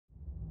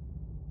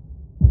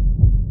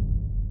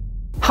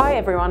Hi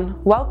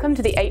everyone, welcome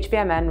to the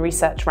HVMN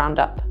Research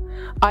Roundup.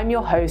 I'm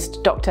your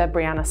host, Dr.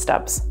 Brianna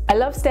Stubbs. I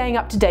love staying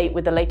up to date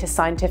with the latest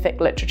scientific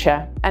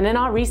literature, and in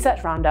our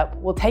research roundup,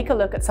 we'll take a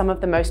look at some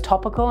of the most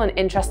topical and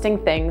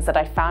interesting things that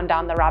I found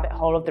down the rabbit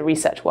hole of the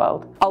research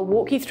world. I'll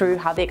walk you through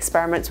how the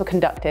experiments were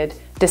conducted,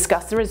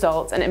 discuss the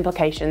results and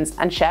implications,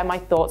 and share my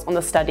thoughts on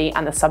the study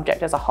and the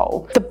subject as a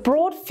whole. The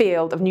broad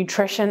field of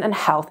nutrition and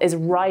health is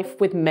rife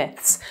with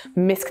myths,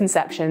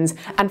 misconceptions,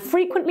 and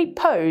frequently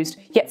posed,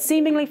 yet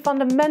seemingly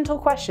fundamental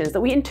questions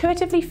that we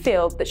intuitively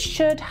feel that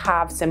should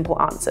have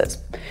simple answers.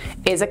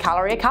 Is a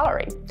calorie a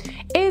calorie?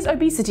 Is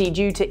obesity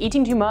due to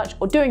eating too much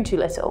or doing too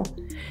little?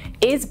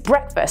 Is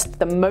breakfast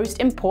the most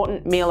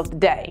important meal of the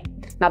day?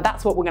 Now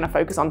that's what we're going to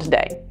focus on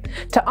today.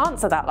 To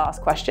answer that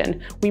last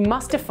question, we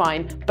must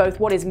define both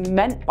what is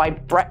meant by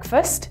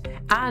breakfast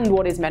and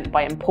what is meant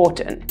by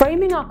important.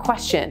 Framing our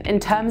question in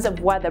terms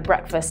of whether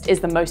breakfast is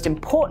the most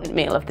important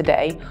meal of the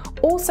day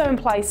also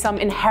implies some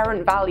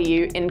inherent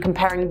value in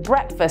comparing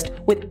breakfast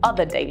with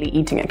other daily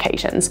eating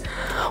occasions.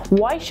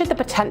 Why should the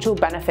potential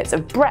benefits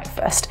of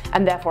breakfast,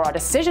 and therefore our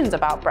decisions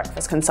about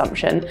breakfast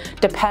consumption,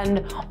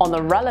 depend on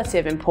the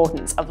relative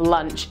importance of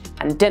lunch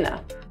and dinner?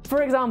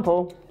 For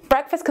example,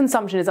 breakfast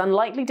consumption is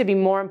unlikely to be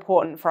more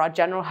important for our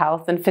general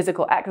health than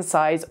physical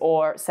exercise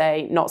or,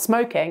 say, not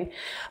smoking,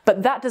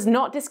 but that does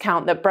not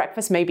discount that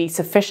breakfast may be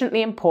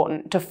sufficiently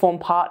important to form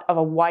part of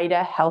a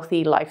wider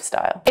healthy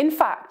lifestyle. In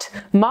fact,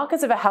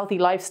 markers of a healthy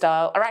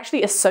lifestyle are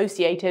actually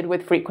associated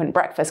with frequent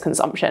breakfast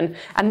consumption,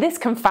 and this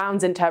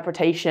confounds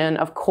interpretation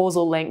of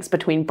causal links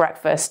between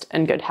breakfast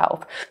and good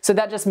health. So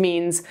that just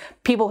means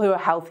people who are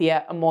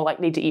healthier are more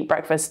likely to eat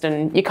breakfast,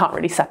 and you can't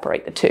really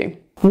separate the two.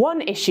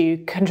 One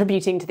issue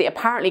contributing to the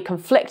apparently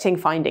conflicting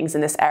findings in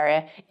this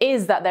area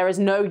is that there is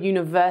no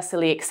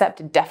universally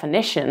accepted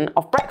definition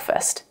of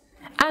breakfast.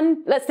 And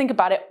let's think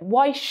about it,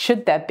 why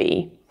should there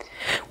be?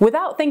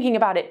 Without thinking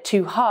about it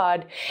too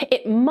hard,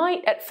 it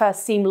might at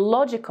first seem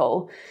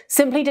logical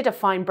simply to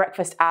define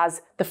breakfast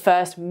as the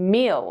first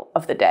meal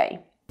of the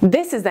day.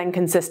 This is then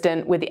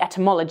consistent with the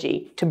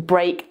etymology, to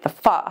break the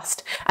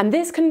fast. And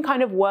this can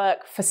kind of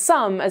work for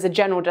some as a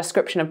general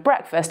description of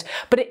breakfast,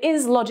 but it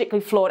is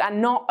logically flawed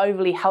and not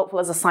overly helpful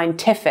as a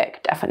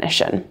scientific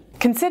definition.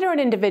 Consider an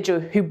individual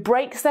who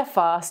breaks their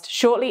fast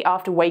shortly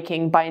after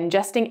waking by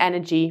ingesting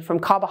energy from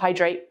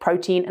carbohydrate,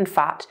 protein, and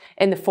fat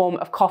in the form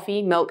of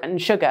coffee, milk,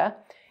 and sugar,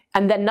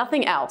 and then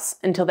nothing else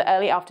until the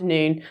early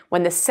afternoon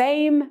when the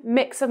same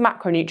mix of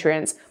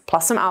macronutrients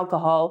plus some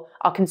alcohol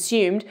are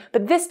consumed,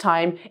 but this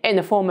time in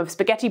the form of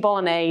spaghetti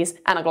bolognese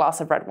and a glass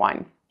of red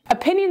wine.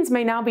 Opinions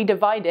may now be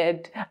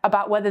divided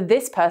about whether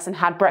this person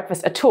had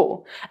breakfast at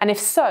all, and if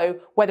so,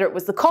 whether it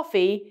was the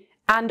coffee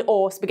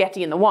and/or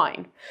spaghetti in the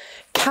wine.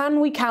 Can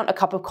we count a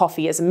cup of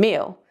coffee as a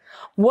meal?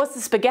 Was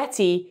the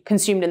spaghetti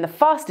consumed in the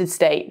fasted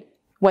state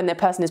when the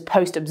person is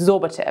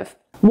post-absorbative?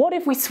 What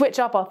if we switch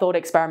up our thought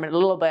experiment a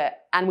little bit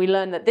and we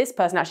learn that this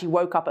person actually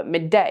woke up at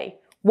midday?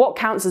 What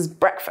counts as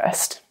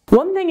breakfast?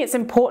 One thing it's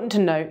important to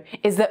note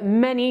is that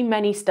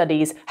many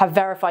studies have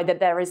verified that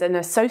there is an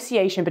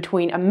association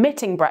between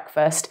omitting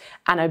breakfast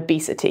and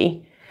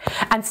obesity.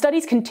 And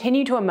studies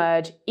continue to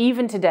emerge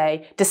even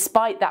today,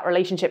 despite that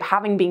relationship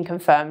having been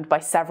confirmed by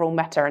several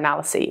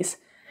meta-analyses.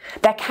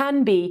 There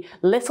can be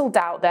little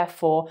doubt,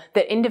 therefore,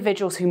 that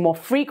individuals who more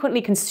frequently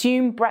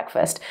consume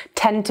breakfast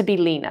tend to be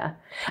leaner,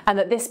 and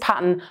that this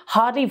pattern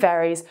hardly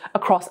varies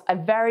across a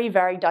very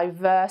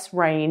diverse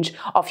range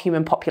of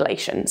human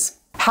populations.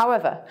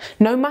 However,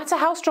 no matter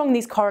how strong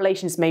these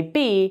correlations may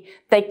be,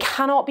 they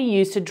cannot be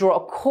used to draw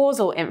a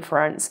causal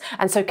inference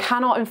and so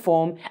cannot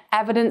inform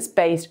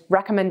evidence-based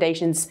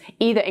recommendations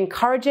either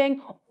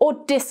encouraging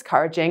or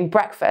discouraging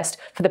breakfast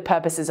for the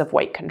purposes of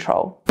weight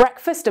control.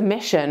 Breakfast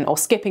omission, or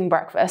skipping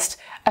breakfast,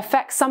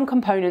 affects some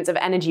components of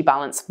energy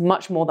balance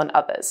much more than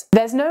others.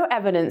 There's no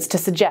evidence to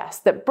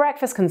suggest that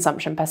breakfast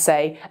consumption per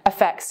se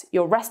affects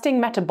your resting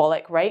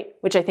metabolic rate,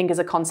 which I think is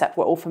a concept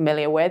we're all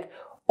familiar with,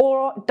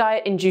 or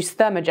diet-induced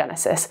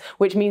thermogenesis,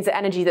 which means the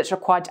energy that's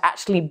required to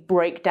actually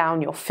break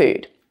down your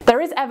food. There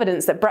is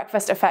evidence that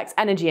breakfast affects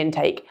energy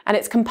intake, and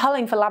it's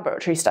compelling for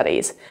laboratory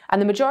studies. And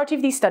the majority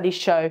of these studies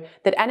show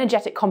that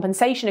energetic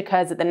compensation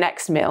occurs at the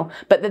next meal,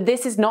 but that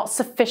this is not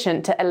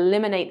sufficient to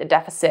eliminate the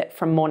deficit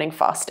from morning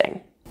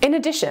fasting. In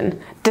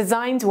addition,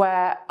 designs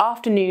where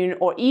afternoon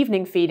or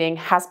evening feeding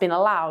has been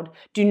allowed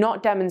do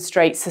not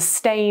demonstrate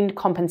sustained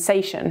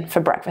compensation for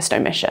breakfast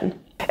omission.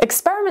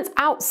 Experiments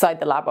outside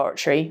the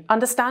laboratory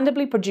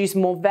understandably produce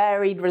more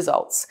varied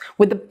results,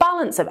 with the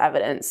balance of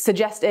evidence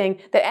suggesting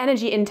that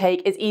energy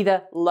intake is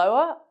either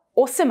lower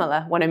or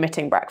similar when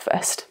omitting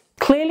breakfast.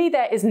 Clearly,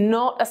 there is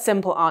not a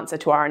simple answer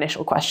to our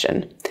initial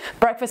question.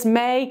 Breakfast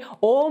may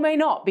or may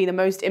not be the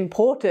most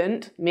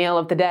important meal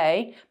of the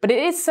day, but it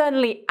is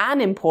certainly an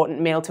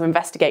important meal to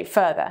investigate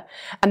further,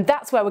 and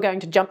that's where we're going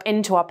to jump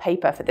into our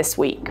paper for this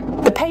week.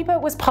 The paper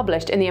was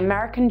published in the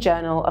American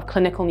Journal of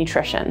Clinical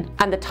Nutrition,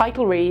 and the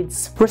title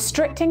reads,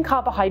 "Restricting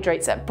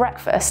carbohydrates at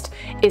breakfast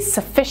is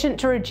sufficient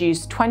to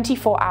reduce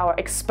 24-hour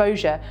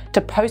exposure to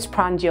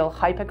postprandial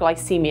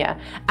hyperglycemia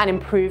and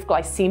improve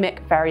glycemic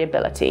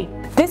variability."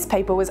 This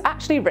paper was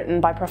actually written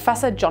by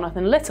Professor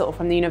Jonathan Little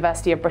from the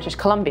University of British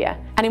Columbia,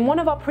 and in one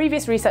of our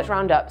previous research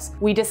roundups,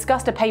 we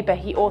discussed a paper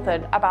he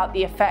authored about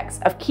the effects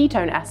of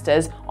ketone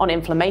esters on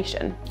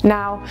inflammation.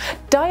 Now,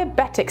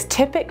 diabetics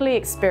typically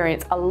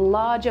experience a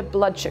larger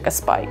blood sugar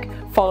spike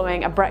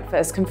following a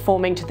breakfast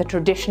conforming to the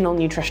traditional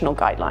nutritional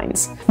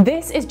guidelines.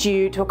 This is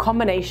due to a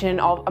combination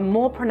of a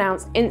more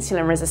pronounced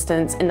insulin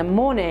resistance in the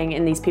morning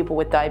in these people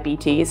with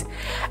diabetes,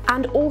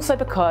 and also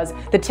because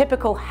the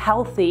typical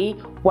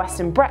healthy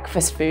Western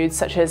breakfast foods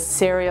such as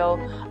cereal,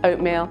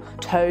 oatmeal,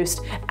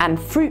 toast, and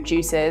fruit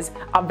juices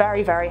are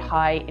very, very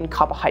high in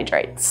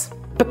carbohydrates.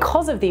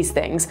 Because of these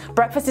things,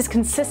 breakfast is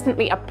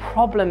consistently a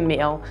problem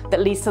meal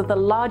that leads to the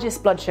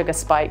largest blood sugar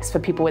spikes for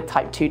people with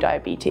type 2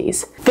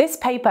 diabetes. This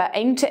paper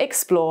aimed to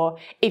explore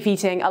if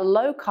eating a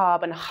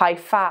low-carb and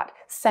high-fat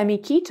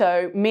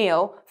semi-keto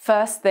meal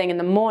first thing in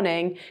the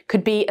morning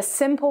could be a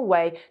simple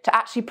way to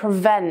actually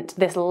prevent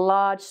this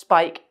large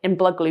spike in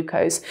blood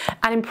glucose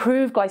and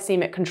improve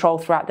glycemic control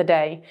throughout the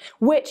day,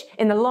 which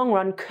in the long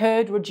run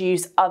could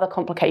reduce other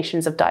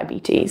complications of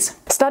diabetes.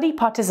 Study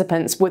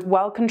participants with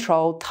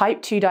well-controlled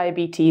type 2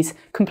 diabetes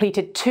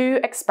completed 2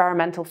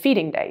 experimental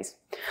feeding days.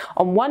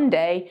 On one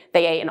day,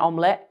 they ate an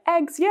omelette,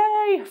 eggs,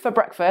 yay, for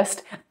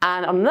breakfast,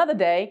 and on another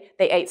day,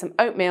 they ate some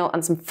oatmeal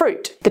and some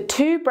fruit. The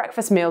 2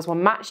 breakfast meals were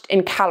matched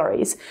in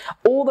calories.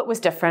 All that was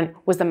different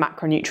was the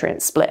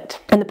macronutrient split.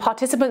 And the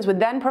participants were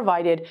then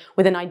provided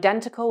with an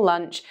identical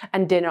lunch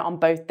and dinner on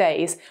both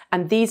days,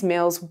 and these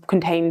meals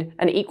contained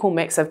an equal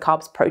mix of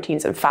carbs,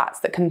 proteins, and fats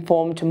that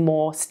conform to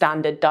more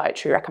standard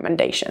dietary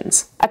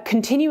recommendations. A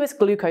continuous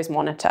glucose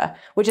monitor,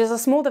 which is a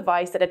small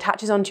device that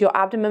attaches onto your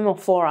abdomen or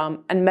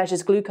forearm and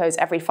measures glucose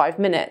every 5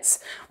 minutes,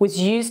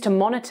 was used to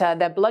monitor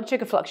their blood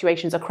sugar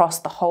fluctuations across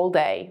the whole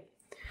day.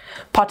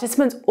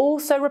 Participants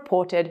also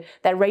reported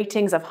their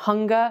ratings of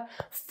hunger,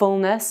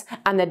 fullness,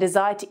 and their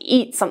desire to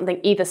eat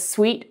something either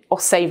sweet or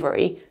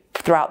savory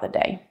throughout the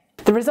day.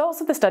 The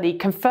results of the study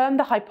confirmed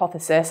the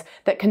hypothesis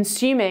that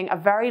consuming a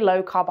very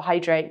low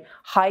carbohydrate,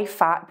 high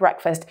fat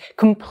breakfast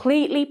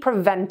completely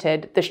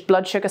prevented the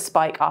blood sugar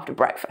spike after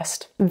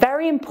breakfast.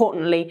 Very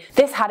importantly,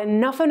 this had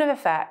enough of an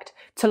effect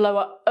to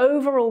lower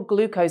overall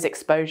glucose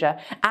exposure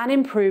and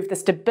improve the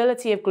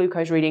stability of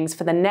glucose readings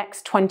for the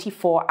next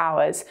 24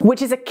 hours,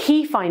 which is a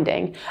key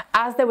finding,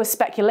 as there was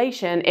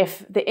speculation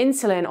if the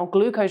insulin or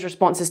glucose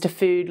responses to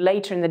food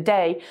later in the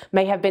day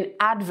may have been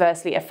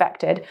adversely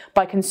affected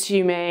by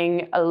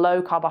consuming a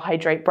low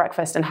carbohydrate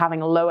breakfast and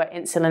having a lower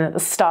insulin at the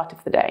start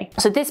of the day.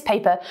 So this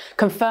paper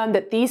confirmed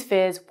that these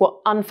fears were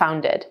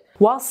unfounded.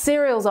 While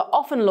cereals are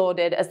often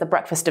lauded as the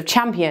breakfast of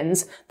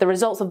champions, the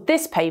results of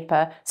this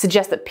paper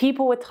suggest that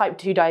people with type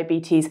 2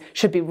 diabetes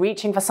should be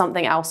reaching for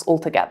something else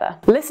altogether.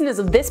 Listeners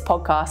of this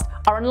podcast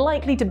are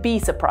unlikely to be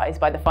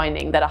surprised by the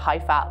finding that a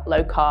high-fat,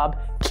 low-carb,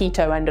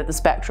 keto end of the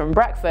spectrum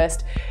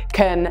breakfast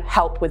can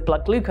help with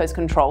blood glucose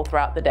control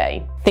throughout the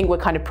day. I think we're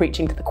kind of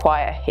preaching to the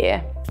choir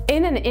here.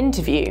 In an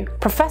interview,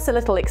 Professor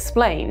Little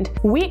explained,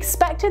 "We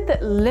expected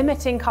that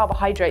limiting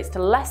carbohydrates to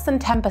less than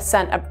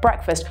 10% at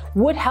breakfast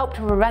would help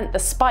to prevent the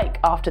spike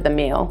after the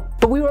meal.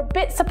 But we were a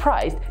bit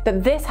surprised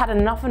that this had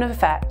enough of an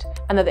effect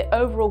and that the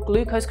overall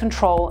glucose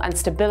control and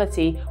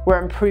stability were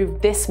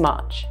improved this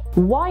much."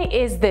 Why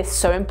is this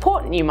so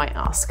important, you might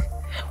ask?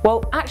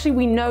 Well, actually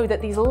we know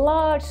that these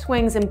large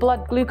swings in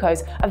blood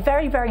glucose are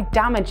very, very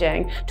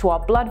damaging to our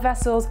blood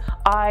vessels,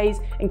 eyes,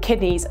 and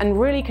kidneys, and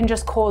really can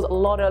just cause a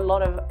lot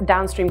of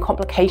downstream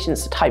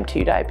complications to type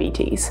 2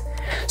 diabetes.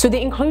 So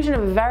the inclusion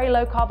of a very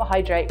low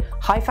carbohydrate,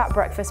 high fat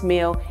breakfast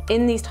meal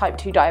in these type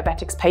 2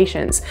 diabetics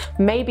patients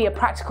may be a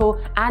practical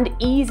and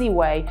easy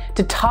way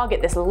to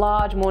target this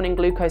large morning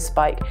glucose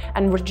spike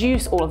and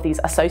reduce all of these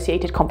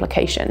associated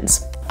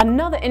complications.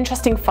 Another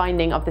interesting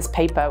finding of this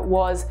paper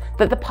was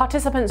that the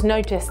participants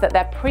noticed that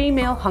their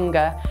pre-meal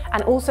hunger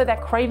and also their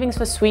cravings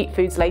for sweet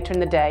foods later in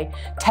the day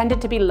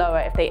tended to be lower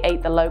if they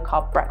ate the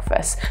low-carb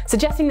breakfast,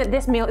 suggesting that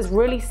this meal is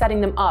really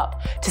setting them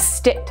up to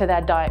stick to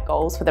their diet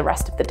goals for the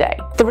rest of the day.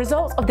 The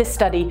results of this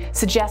study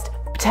suggest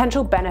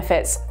potential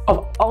benefits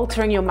of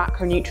altering your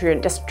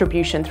macronutrient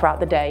distribution throughout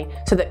the day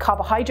so that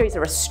carbohydrates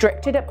are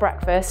restricted at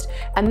breakfast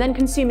and then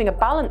consuming a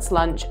balanced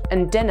lunch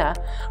and dinner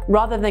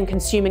rather than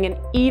consuming an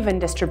even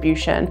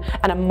distribution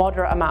and a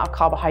moderate amount of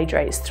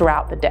carbohydrates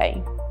throughout the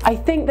day. I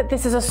think that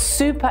this is a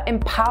super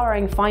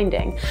empowering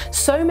finding.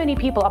 So many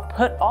people are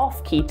put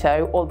off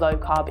keto or low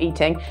carb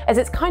eating as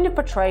it's kind of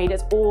portrayed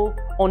as all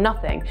or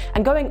nothing,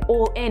 and going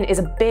all in is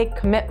a big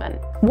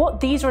commitment. What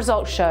these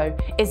results show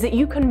is that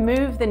you can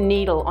move the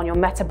needle on your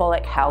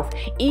metabolic health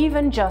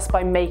even just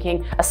by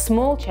making a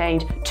small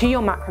change to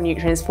your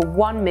macronutrients for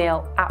one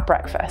meal at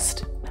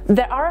breakfast.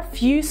 There are a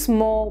few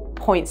small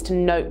points to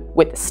note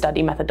with the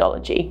study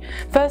methodology.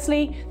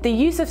 Firstly, the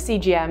use of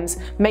CGMs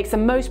makes the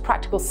most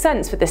practical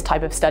sense for this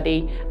type of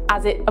study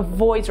as it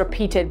avoids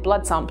repeated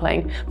blood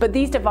sampling, but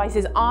these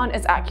devices aren't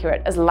as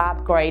accurate as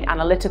lab-grade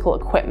analytical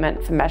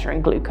equipment for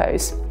measuring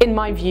glucose. In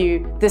my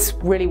view, this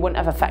really wouldn't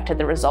have affected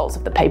the results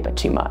of the paper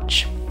too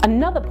much.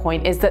 Another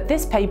point is that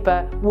this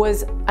paper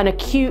was an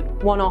acute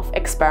one-off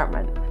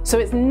experiment. So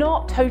it's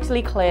not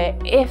totally clear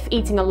if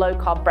eating a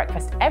low-carb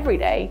breakfast every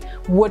day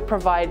would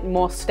provide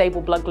more stable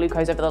blood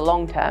glucose over the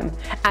long term,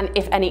 and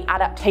if any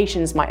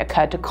adaptations might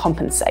occur to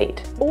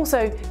compensate.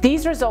 Also,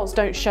 these results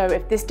don't show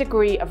if this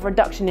degree of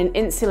reduction in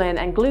insulin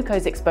and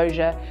glucose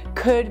exposure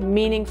could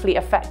meaningfully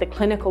affect the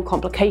clinical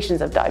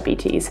complications of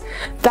diabetes.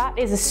 That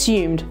is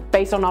assumed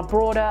based on our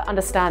broader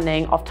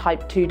understanding of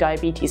type 2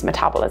 diabetes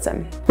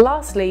metabolism.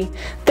 Lastly,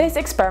 this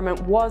experiment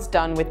was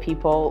done with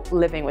people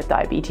living with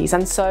diabetes,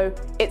 and so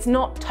it's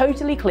not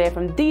totally clear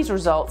from these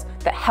results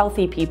that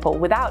healthy people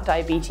without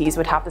diabetes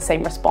would have the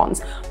same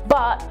response.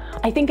 But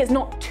I think it's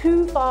not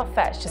too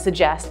far-fetched to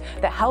suggest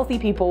that healthy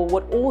people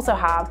would also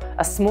have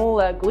a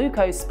smaller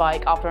glucose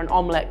spike after an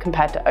omelette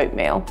compared to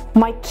oatmeal.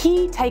 My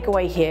key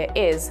takeaway here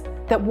is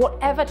that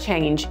whatever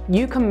change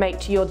you can make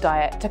to your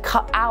diet to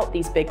cut out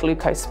these big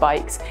glucose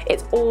spikes,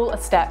 it's all a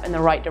step in the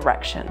right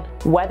direction.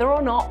 Whether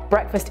or not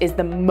breakfast is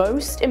the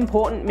most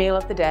important meal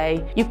of the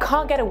day, you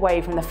can't get away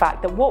from the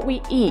fact that what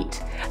we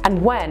eat and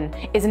when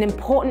is an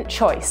important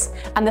choice,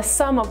 and the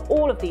sum of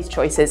all of these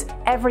choices,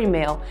 every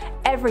meal,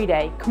 every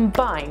day,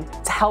 combine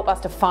to help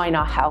us define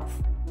our health.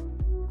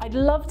 I'd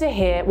love to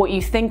hear what you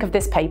think of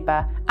this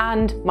paper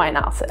and my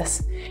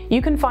analysis.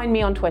 You can find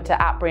me on Twitter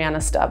at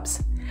Brianna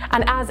Stubbs.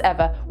 And as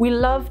ever, we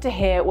love to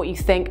hear what you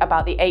think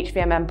about the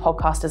HVMN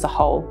podcast as a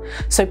whole.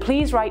 So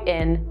please write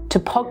in to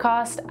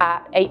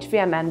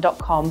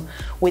podcast@hvmn.com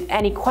with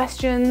any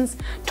questions,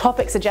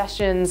 topic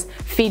suggestions,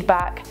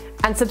 feedback,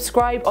 and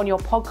subscribe on your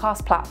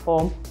podcast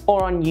platform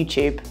or on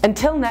YouTube.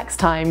 Until next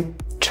time,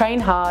 train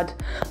hard,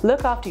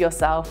 look after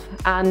yourself,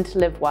 and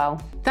live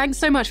well. Thanks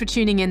so much for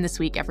tuning in this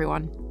week,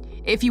 everyone.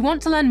 If you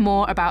want to learn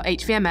more about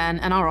HVMN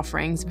and our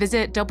offerings,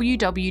 visit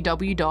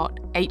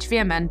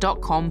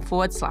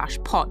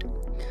www.hvmn.com/pod.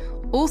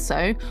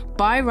 Also,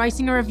 by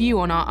writing a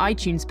review on our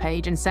iTunes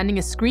page and sending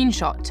a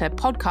screenshot to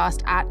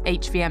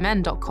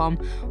podcast@hvmn.com,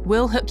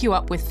 we'll hook you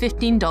up with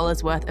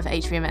 $15 worth of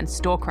HVMN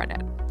store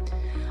credit.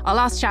 Our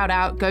last shout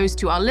out goes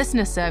to our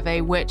listener survey,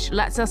 which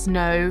lets us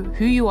know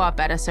who you are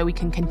better so we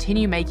can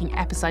continue making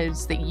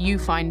episodes that you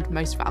find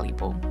most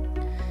valuable.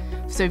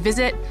 So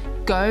visit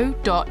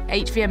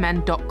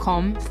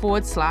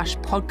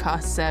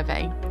go.hvmn.com/podcast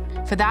survey.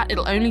 For that,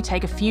 it'll only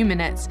take a few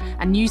minutes,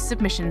 and new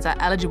submissions are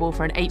eligible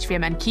for an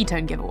HVMN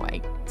ketone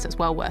giveaway, so it's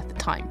well worth the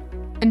time.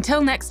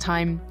 Until next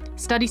time,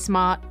 study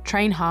smart,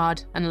 train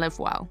hard, and live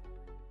well.